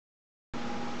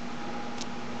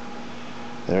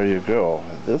there you go.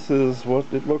 This is what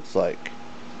it looks like.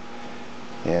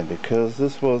 And because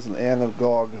this was an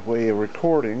analog way of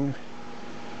recording,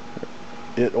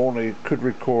 it only could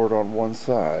record on one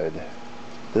side.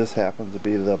 This happens to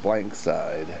be the blank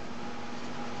side.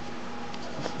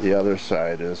 The other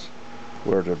side is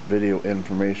where the video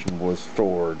information was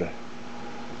stored.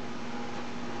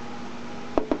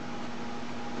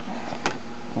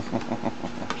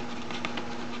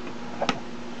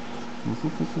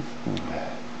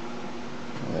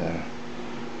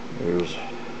 There's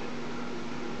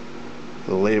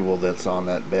the label that's on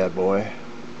that bad boy.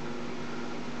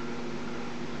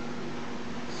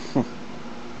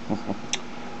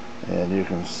 And you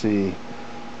can see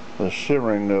the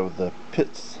shimmering of the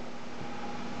pits,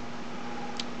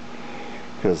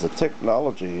 because the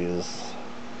technology is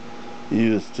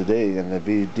used today in the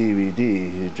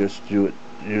DVD. You just use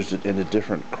it in a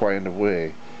different kind of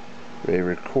way. They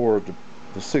record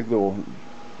the signal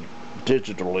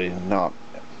digitally, not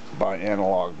by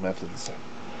analog methods,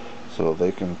 so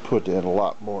they can put in a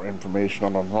lot more information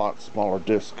on a lot smaller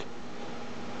disc.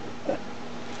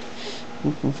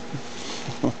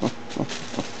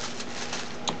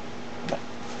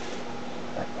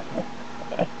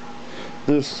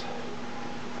 This,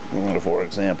 for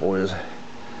example, is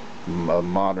a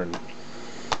modern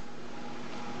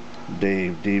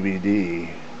day DVD,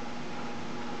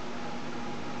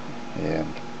 and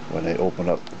when they open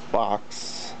up the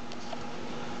box,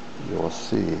 you'll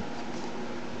see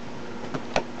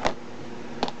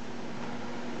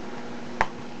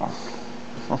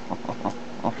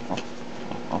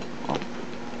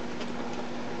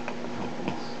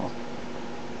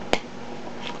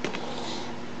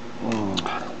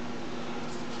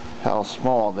how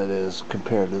small that is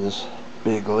compared to this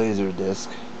big laser disc.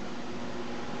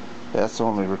 That's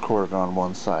only recorded on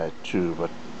one side too, but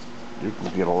you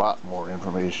can get a lot more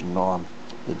information on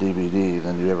the DVD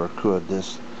than you ever could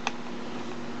this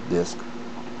disc.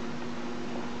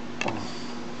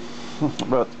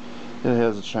 But it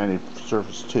has a shiny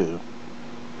surface too.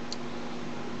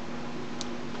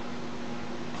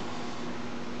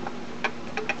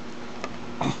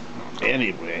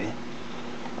 Anyway,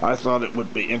 I thought it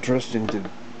would be interesting to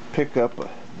pick up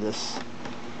this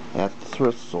at the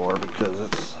thrift store because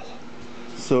it's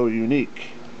so unique.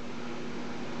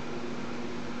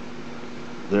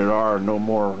 There are no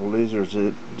more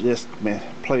disc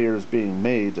players being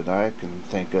made that I can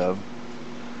think of.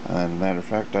 And matter of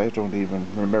fact, I don't even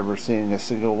remember seeing a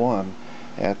single one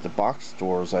at the box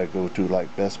stores I go to,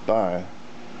 like Best Buy.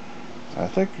 I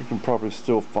think you can probably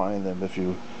still find them if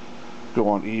you go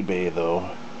on eBay though.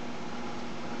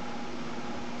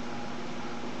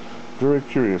 Very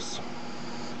curious.